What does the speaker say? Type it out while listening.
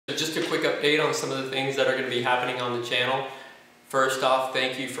Just a quick update on some of the things that are going to be happening on the channel. First off,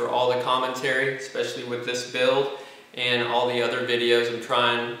 thank you for all the commentary, especially with this build and all the other videos. I'm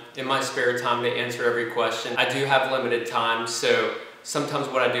trying in my spare time to answer every question. I do have limited time, so sometimes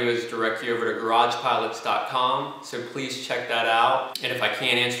what I do is direct you over to garagepilots.com, so please check that out. And if I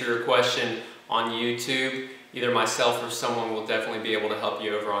can't answer your question on YouTube, either myself or someone will definitely be able to help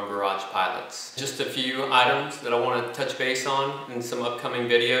you over on Garage Pilots. Just a few items that I want to touch base on in some upcoming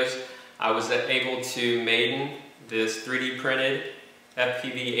videos. I was able to maiden this 3D printed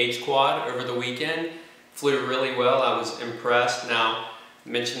FPV H-Quad over the weekend. Flew really well, I was impressed. Now, I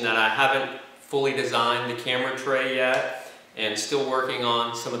mentioned that I haven't fully designed the camera tray yet and still working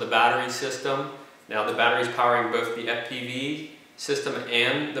on some of the battery system. Now the battery's powering both the FPV system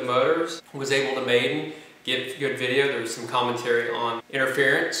and the motors. Was able to maiden, get good video. There was some commentary on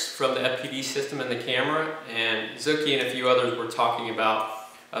interference from the FPV system and the camera, and Zuki and a few others were talking about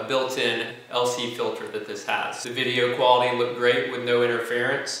a built-in LC filter that this has. The video quality looked great with no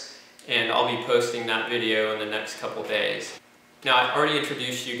interference, and I'll be posting that video in the next couple days. Now, I've already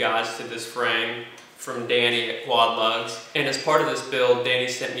introduced you guys to this frame from Danny at QuadLugs, and as part of this build, Danny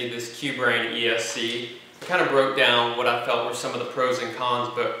sent me this Q-Brain ESC. I kind of broke down what I felt were some of the pros and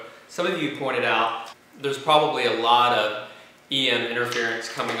cons, but some of you pointed out there's probably a lot of EM interference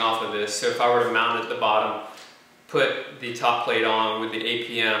coming off of this, so if I were to mount it at the bottom, put the top plate on with the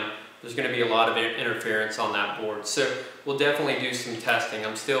APM, there's going to be a lot of interference on that board. So we'll definitely do some testing.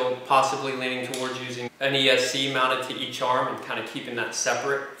 I'm still possibly leaning towards using an ESC mounted to each arm and kind of keeping that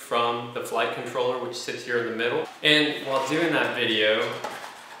separate from the flight controller, which sits here in the middle. And while doing that video,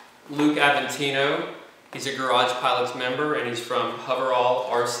 Luke Aventino, he's a Garage Pilots member and he's from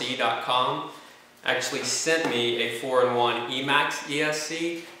HoverAllRC.com, actually sent me a 4-in-1 Emax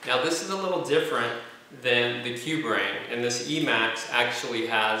ESC. Now this is a little different than the Q-Brain, and this Emax actually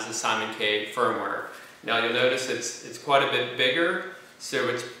has the Simon K firmware. Now you'll notice it's quite a bit bigger, so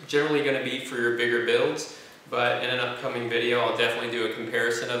it's generally going to be for your bigger builds, but in an upcoming video I'll definitely do a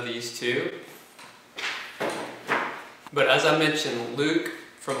comparison of these two. But as I mentioned, Luke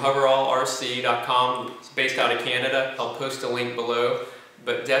from HoverAllRC.com is based out of Canada. I'll post a link below,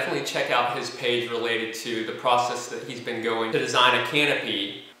 but definitely check out his page related to the process that he's been going to design a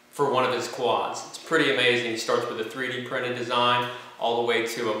canopy for one of his quads. It's pretty amazing. He starts with a 3D printed design all the way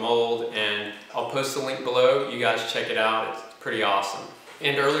to a mold, and I'll post the link below. You guys check it out. It's pretty awesome.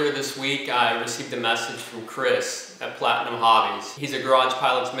 And earlier this week I received a message from Chris at Platinum Hobbies. He's a Garage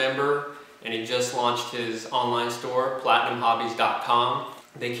Pilots member and he just launched his online store, PlatinumHobbies.com.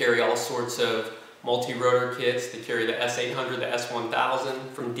 They carry all sorts of multi-rotor kits. They carry the S800, the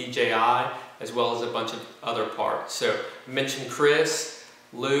S1000 from DJI, as well as a bunch of other parts. So I mentioned Chris,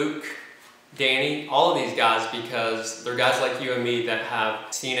 Luke, Danny, all of these guys because they're guys like you and me that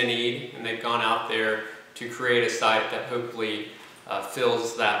have seen a need and they've gone out there to create a site that hopefully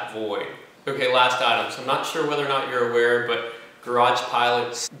fills that void. Okay, last item. So I'm not sure whether or not you're aware, but Garage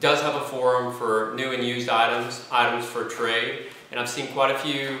Pilots does have a forum for new and used items for trade, and I've seen quite a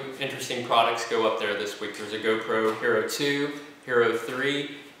few interesting products go up there this week. There's a GoPro Hero 2, Hero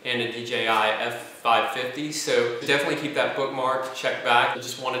 3, and a DJI F550, so definitely keep that bookmarked, check back. I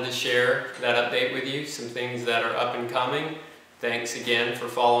just wanted to share that update with you, some things that are up and coming. Thanks again for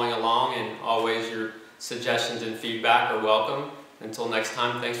following along, and always your suggestions and feedback are welcome. Until next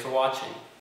time, thanks for watching.